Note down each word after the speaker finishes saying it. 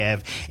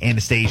Have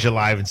Anastasia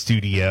live in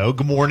studio.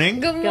 Good morning.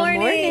 Good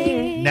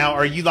morning. Now,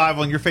 are you live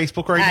on your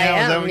Facebook right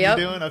now? Is that what you're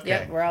doing? Okay.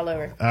 Yep, we're all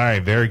over. All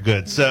right, very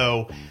good.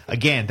 So,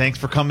 again, thanks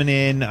for coming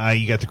in.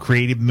 You got the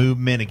creative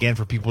movement. Again,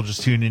 for people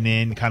just tuning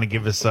in, kind of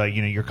give us,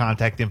 your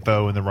contact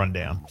info and the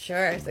rundown.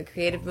 Sure. The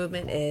creative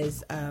movement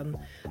is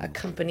a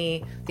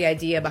company. The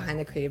idea behind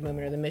the creative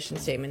movement, or the mission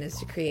statement, is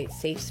to create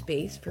safe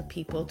space for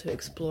people to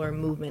explore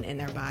movement in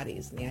their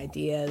bodies. And the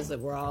idea is that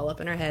we're all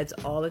up in our heads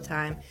all the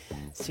time,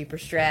 super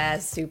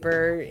stressed,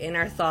 super in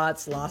our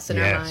thoughts, lost in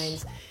our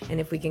minds. And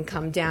if we can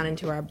come down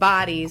into our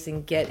bodies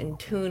and get in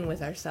tune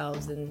with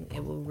ourselves, then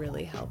it will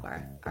really help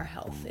our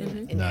health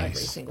in every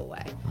single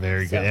way.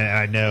 Very good. And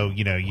I know,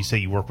 you say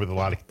you work with a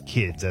lot of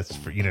kids. That's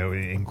for,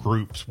 in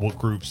groups. What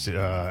groups,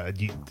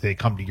 they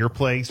come to your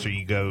place, or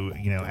you go,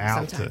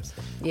 out? Sometimes.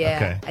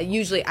 Yeah.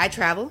 Okay. I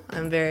travel.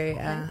 I'm very,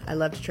 I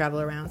love to travel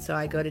around. So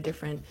I go to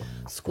different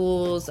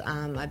schools.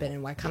 I've been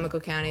in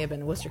Wycomico County. I've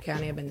been in Worcester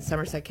County. I've been in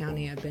Somerset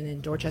County. I've been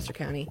in Dorchester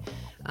County.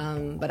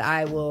 But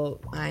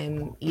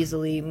I'm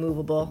easily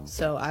movable.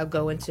 So I'll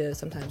go into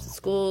sometimes the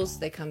schools.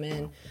 They come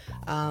in,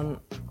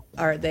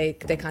 or they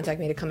contact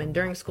me to come in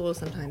during school,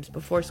 sometimes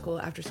before school,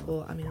 after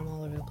school. I mean, I'm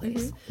all over the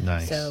place.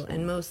 Nice. So,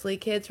 and mostly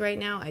kids right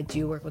now. I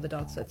do work with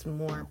adults. That's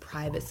more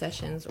private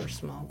sessions or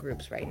small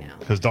groups right now.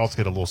 Because adults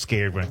get a little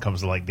scared when it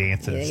comes to like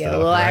dancing and They stuff. get a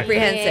little right?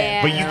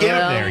 apprehensive. But you get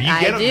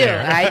them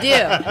there. I do.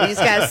 You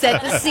just got to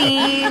set the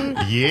scene,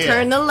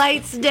 turn the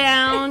lights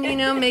down,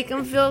 make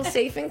them feel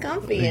safe and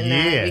comfy in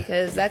that,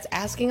 because that's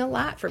asking a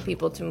lot for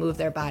people to move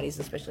their bodies,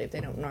 especially if they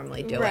don't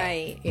normally do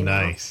it.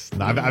 Nice.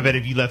 I bet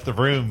if you left the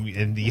room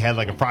and you had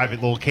like a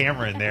private little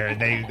camera in there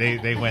and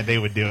they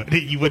would do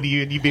it,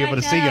 you'd be able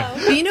to see them.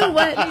 But you know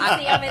what? You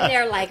see them in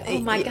there like, oh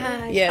my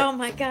gosh, oh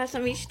my gosh,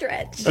 let me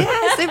stretch.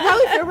 Yes, they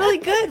probably feel really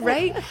good,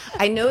 right?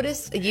 I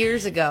noticed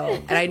years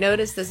ago, and I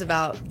noticed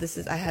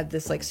I had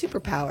this like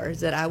superpowers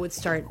that I would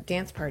start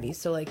dance parties.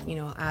 So like,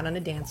 out on a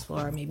dance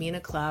floor, maybe in a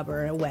club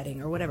or a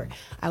wedding or whatever,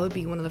 I would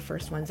be one of the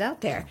first ones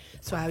out there.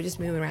 So I would just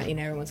move around,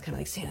 everyone's kind of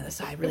like standing on the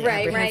side, really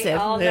apprehensive.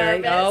 All They're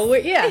nervous.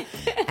 like, yeah.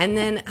 And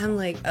then I'm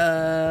like,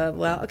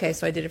 well, okay.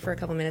 So I did it for a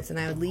couple minutes and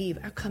I would leave.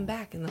 I'd come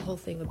back and the whole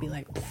thing would be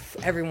like, poof,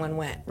 everyone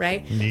went,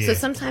 right? Yeah. So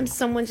sometimes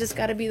someone's just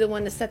got to be the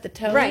one to set the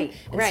tone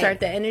and start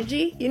the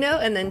energy,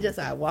 and then just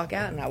I walk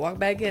out and I walk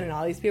back in and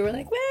all these people are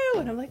like, whoa.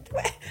 And I'm like,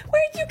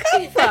 where'd you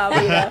come from?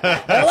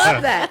 I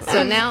love that.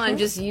 So now I'm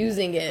just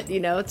using it,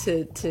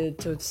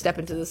 to step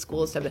into the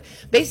school stuff.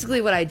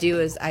 Basically what I do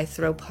is I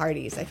throw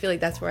parties. I feel like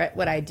that's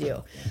what I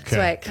do. Okay.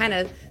 So I kind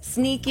of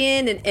sneak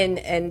in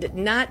and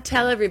not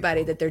tell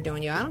everybody that they're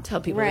doing yoga. I don't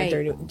tell people that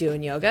they're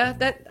doing yoga.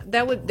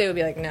 They would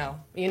be like, no,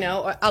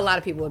 Or a lot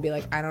of people would be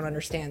like, I don't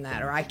understand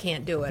that, or I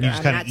can't do it. You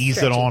just kind of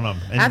ease it on them.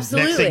 And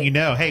absolutely. Next thing you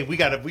know, hey, we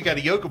got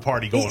a yoga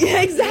party going on.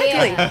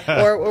 Exactly.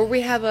 Yeah. Or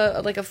we have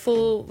a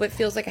full, what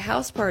feels like a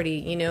house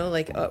party,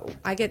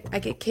 I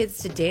get kids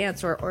to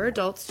dance or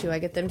adults too. I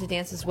get them to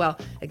dance as well.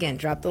 Again,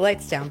 drop the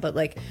lights down, but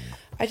like,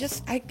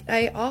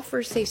 I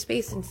offer safe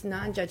space, and it's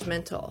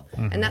non-judgmental.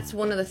 And that's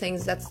one of the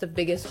things, that's the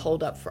biggest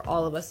holdup for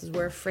all of us, is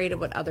we're afraid of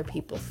what other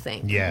people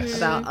think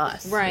about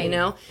us. Right.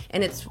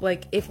 And it's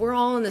like, if we're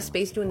all in the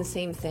space doing the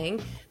same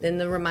thing, then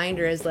the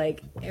reminder is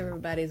like,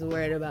 everybody's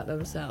worried about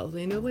themselves.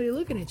 Ain't nobody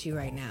looking at you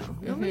right now.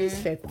 Nobody's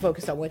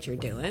focused on what you're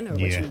doing or what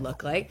you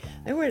look like.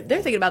 They're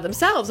thinking about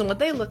themselves and what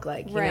they look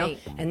like, you know?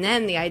 And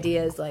then the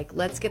idea is like,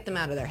 let's get them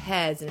out of their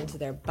heads and into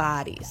their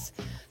bodies.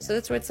 So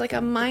that's where it's like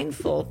a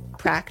mindful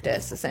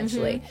practice,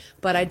 essentially.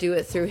 But I do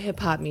it through hip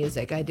hop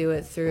music. I do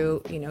it through,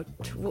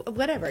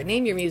 whatever.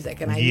 Name your music,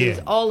 and I use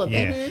all of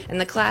it.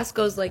 And the class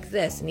goes like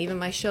this, and even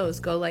my shows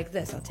go like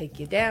this. I'll take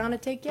you down, I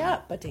take you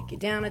up, I take you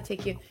down, I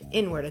take you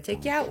inward, I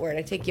take you outward,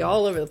 I take you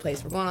all over the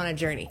place. We're going on a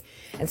journey.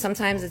 And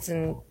sometimes it's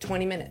in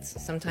 20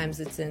 minutes. Sometimes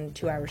it's in a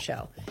 2-hour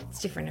show. It's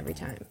different every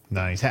time.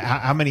 Nice.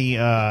 How many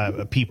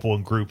people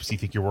and groups do you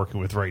think you're working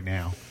with right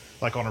now?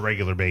 Like on a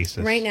regular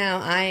basis? Right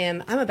now,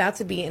 I'm about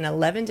to be in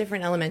 11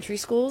 different elementary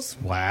schools.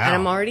 Wow. And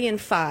I'm already in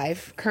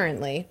 5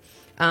 currently.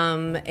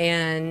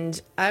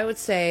 And I would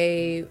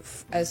say,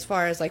 as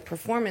far as like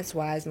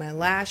performance-wise, my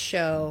last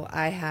show,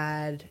 I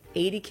had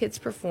 80 kids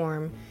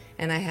perform,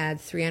 and I had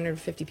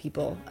 350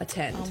 people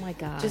attend. Oh my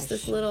gosh! Just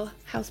this little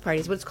house party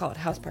is what it's called,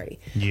 house party.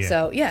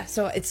 Yeah.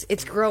 So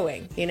it's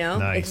growing.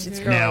 Nice. It's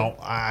growing. Now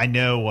I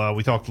know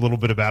we talked a little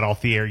bit about off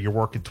the air. You're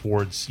working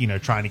towards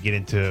trying to get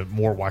into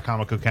more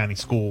Wycomico County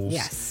schools.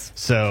 Yes.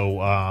 So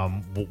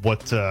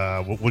what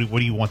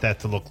do you want that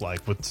to look like?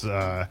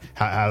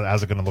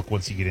 How's it going to look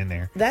once you get in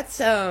there?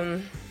 That's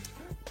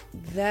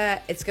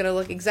that it's going to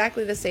look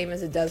exactly the same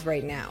as it does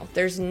right now.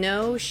 There's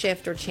no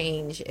shift or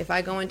change. If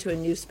I go into a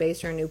new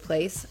space or a new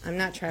place, I'm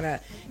not trying to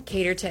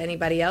cater to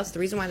anybody else. The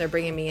reason why they're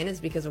bringing me in is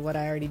because of what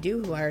I already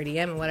do, who I already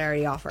am, and what I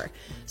already offer.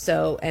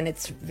 So, and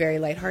it's very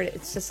lighthearted.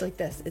 It's just like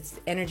this. It's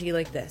energy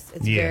like this.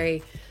 It's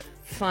very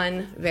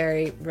fun,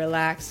 very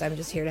relaxed. I'm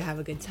just here to have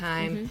a good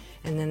time.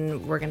 And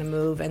then we're going to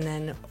move. And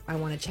then I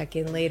want to check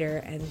in later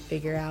and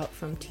figure out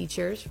from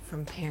teachers,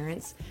 from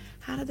parents,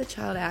 how did the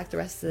child act the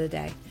rest of the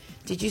day?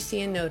 Did you see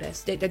and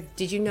notice?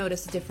 Did you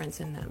notice a difference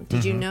in them?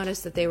 Did you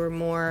notice that they were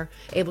more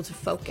able to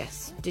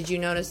focus? Did you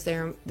notice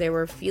they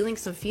were feeling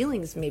some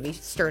feelings maybe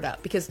stirred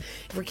up? Because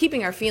if we're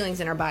keeping our feelings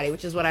in our body,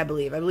 which is what I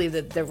believe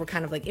that we're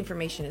kind of like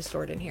information is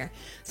stored in here.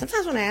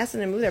 Sometimes when I ask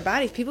them to move their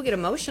bodies, people get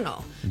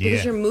emotional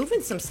because you're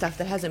moving some stuff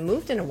that hasn't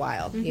moved in a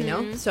while, you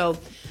know? So,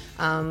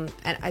 and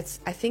I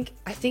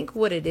think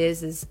what it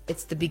is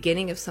it's the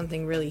beginning of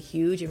something really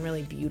huge and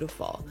really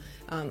beautiful.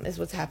 Is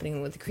what's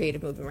happening with the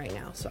creative movement right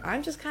now. So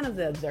I'm just kind of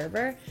the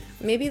observer,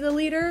 maybe the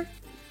leader,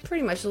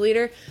 pretty much the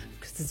leader,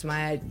 because it's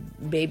my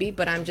baby,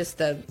 but I'm just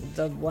the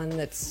one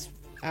that's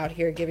out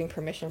here giving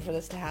permission for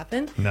this to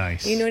happen.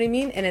 Nice. You know what I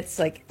mean? And it's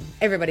like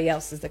everybody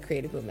else is the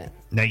creative movement.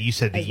 Now you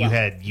said that you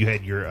had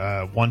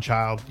your one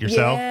child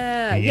yourself.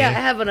 Yeah. I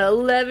have an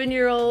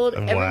 11-year-old.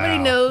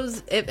 Wow.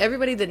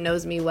 Everybody that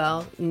knows me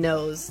well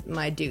knows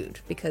my dude,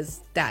 because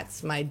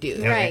that's my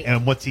dude. Right.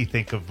 And what's he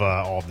think of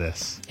all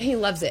this? He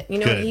loves it. You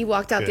know, Good. he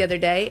walked out Good. the other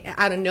day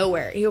out of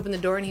nowhere. He opened the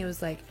door and he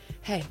was like,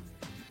 "Hey,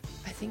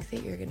 I think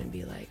that you're going to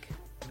be like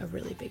a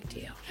really big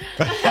deal."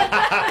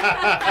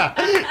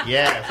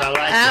 Yes, I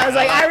like And I was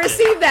like, I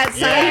received that,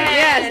 son.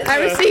 Yes,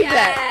 I received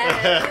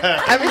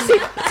that. I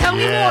received. Tell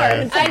me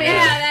more. Tell me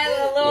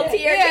that little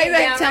tear. Yeah, came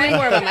exactly. down, Tell me right?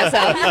 more about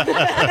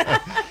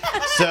myself.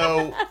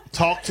 So,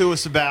 talk to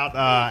us about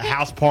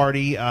House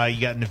Party. You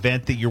got an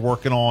event that you're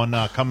working on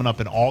coming up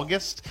in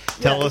August.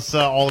 Tell us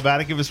all about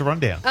it. Give us a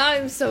rundown.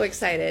 I'm so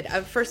excited.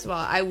 First of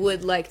all, I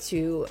would like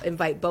to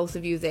invite both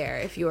of you there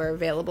if you are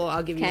available.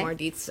 I'll give you more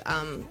deets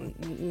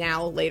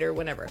now, later,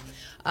 whenever.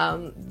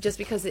 Just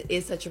because it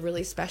is such a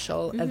really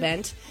special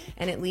event,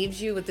 and it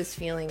leaves you with this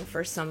feeling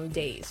for some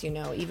days, you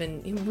know,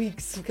 even in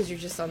weeks, because you're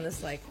just on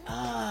this like,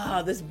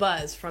 this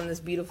buzz from this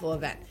beautiful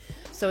event.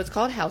 So it's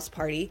called House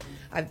Party.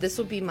 This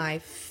will be my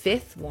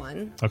 5th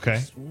one. Okay.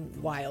 Which is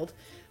wild.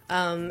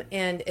 And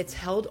it's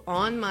held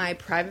on my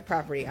private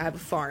property. I have a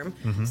farm.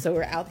 So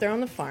we're out there on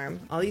the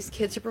farm. All these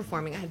kids are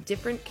performing. I have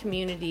different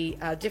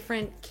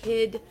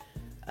kid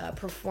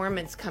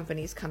performance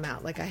companies come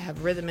out. Like I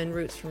have Rhythm and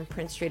Roots from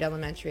Prince Street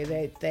Elementary.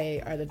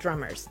 They are the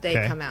drummers. They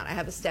come out. I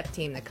have a step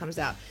team that comes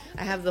out.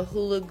 I have the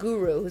Hula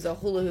Guru, who's a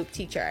hula hoop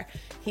teacher.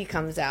 He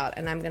comes out.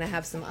 And I'm going to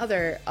have some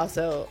other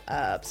also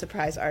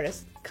surprise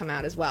artists come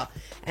out as well,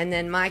 and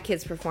then my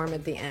kids perform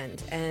at the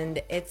end,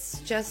 and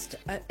it's just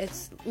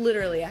it's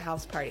literally a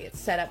house party. It's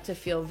set up to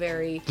feel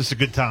very Just a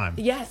good time.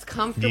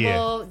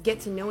 comfortable,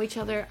 get to know each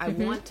other. I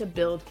want to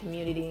build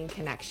community and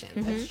connection.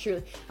 That's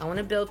true. I want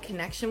to build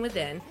connection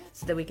within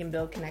so that we can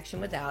build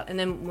connection without, and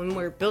then when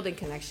we're building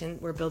connection,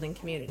 we're building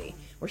community.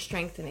 We're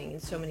strengthening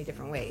in so many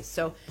different ways.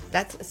 So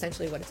that's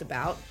essentially what it's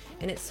about,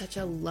 and it's such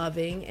a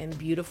loving and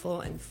beautiful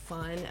and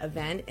fun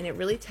event, and it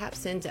really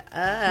taps into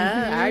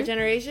our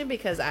generation,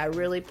 because I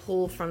really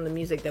pull from the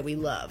music that we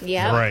love.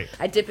 Yeah. Right.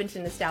 I dip into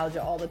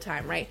nostalgia all the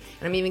time, right?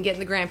 And I'm even getting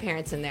the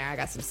grandparents in there. I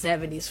got some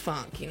 70s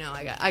funk, you know.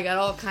 I got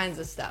all kinds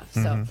of stuff.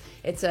 So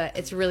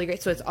it's really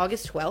great. So it's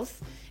August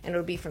 12th, and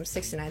it'll be from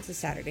 6 to 9. It's a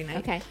Saturday night.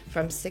 Okay.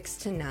 From 6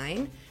 to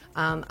 9.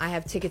 I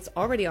have tickets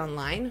already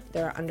online.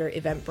 They're under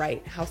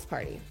Eventbrite House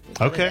Party.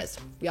 Okay.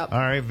 Yep. All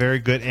right. Very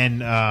good.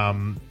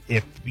 And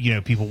if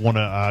people want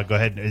to go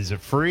ahead, is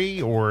it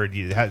free or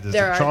does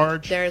it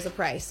charge? There is a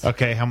price.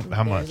 Okay. How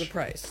much? There's a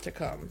price to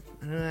come.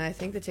 I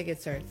think the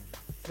tickets are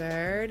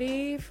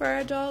 $30 for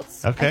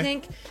adults. Okay. I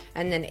think,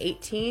 and then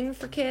 $18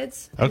 for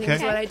kids. Okay. I think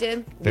is what I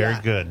did. Very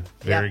Yeah. good.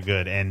 Very Yep.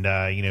 good.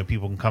 And,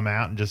 people can come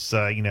out and just,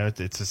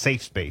 it's a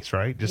safe space,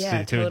 right? Just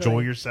Yeah, to enjoy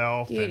totally.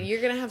 yourself. and,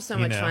 You're gonna have so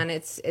much fun.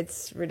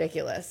 It's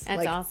ridiculous.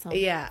 That's awesome.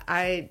 Yeah,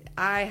 I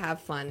have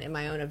fun in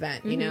my own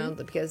event, you know,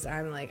 because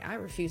I'm like, I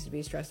refuse to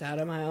be stressed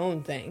out on my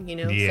own thing, you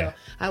know. Yeah. So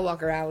I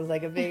walk around with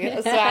like a big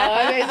smile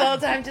on my face all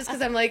the time, just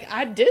because I'm like,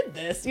 I did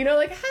this, you know,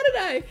 like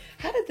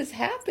how did this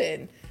happen?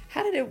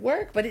 How did it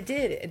work? But it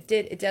did.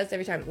 It does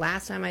every time.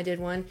 Last time I did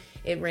one,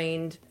 it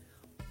rained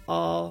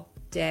all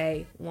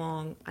day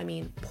long. I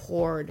mean,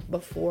 poured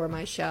before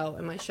my show,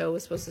 and my show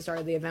was supposed to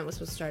start. The event was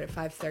supposed to start at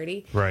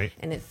 5:30. Right.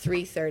 And at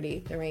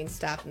 3:30, the rain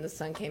stopped and the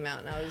sun came out,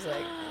 and I was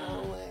like,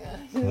 oh my god.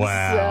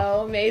 Wow.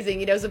 So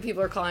amazing. You know, some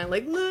people are calling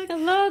like, look, the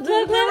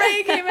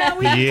rain came out.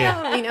 We Yeah.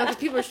 come, you know, because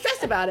people are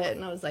stressed about it.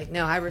 And I was like,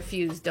 no, I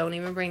refuse. Don't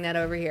even bring that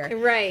over here.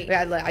 Right.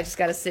 I just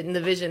got to sit in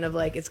the vision of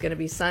like, it's going to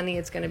be sunny.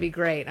 It's going to be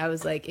great. I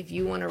was like, if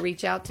you want to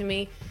reach out to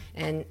me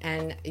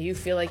and you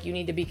feel like you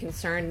need to be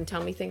concerned and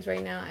tell me things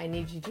right now, I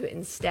need you to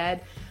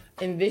instead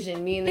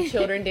envision me and the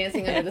children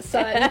dancing under the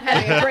sun,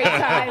 having a great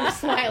time,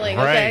 smiling.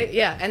 Right. Okay.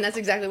 Yeah. And that's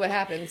exactly what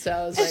happened. So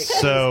I was like,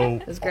 So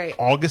it was great.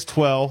 August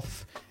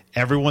 12th,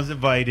 everyone's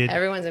invited.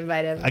 Everyone's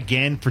invited.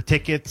 Again, for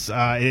tickets,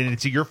 and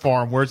it's at your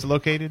farm. Where's it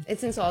located?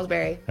 It's in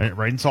Salisbury.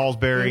 Right in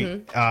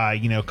Salisbury.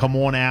 Come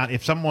on out.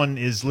 If someone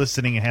is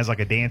listening and has like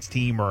a dance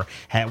team or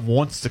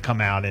wants to come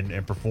out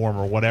and perform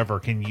or whatever,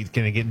 can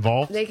they get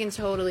involved? They can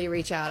totally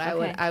reach out.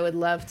 Okay. I would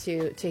love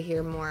to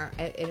hear more.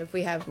 And if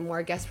we have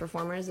more guest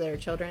performers that are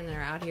children that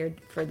are out here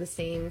for the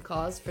same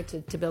cause,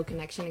 to build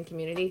connection and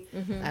community,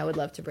 I would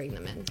love to bring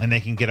them in. And they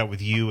can get up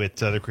with you at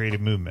the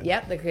Creative Movement.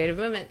 Yep, the Creative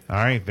Movement. All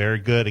right, very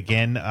good.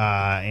 Again,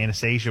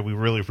 Anastasia, we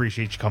really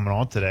appreciate you coming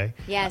on today.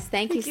 Yes,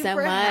 thank you so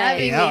for much.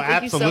 having me.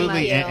 Thank you so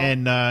absolutely.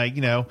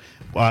 much.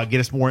 And get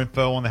us more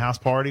info on the house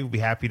party. We'll be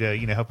happy to,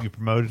 help you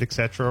promote it,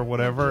 etc. or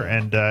whatever.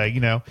 And,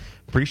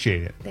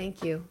 appreciate it.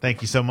 Thank you.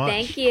 Thank you so much.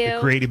 Thank you. The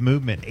Creative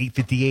Movement,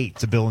 8:58.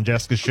 It's a Bill and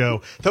Jessica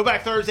show.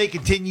 Throwback Thursday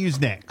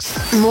continues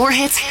next. More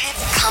hits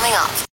coming up.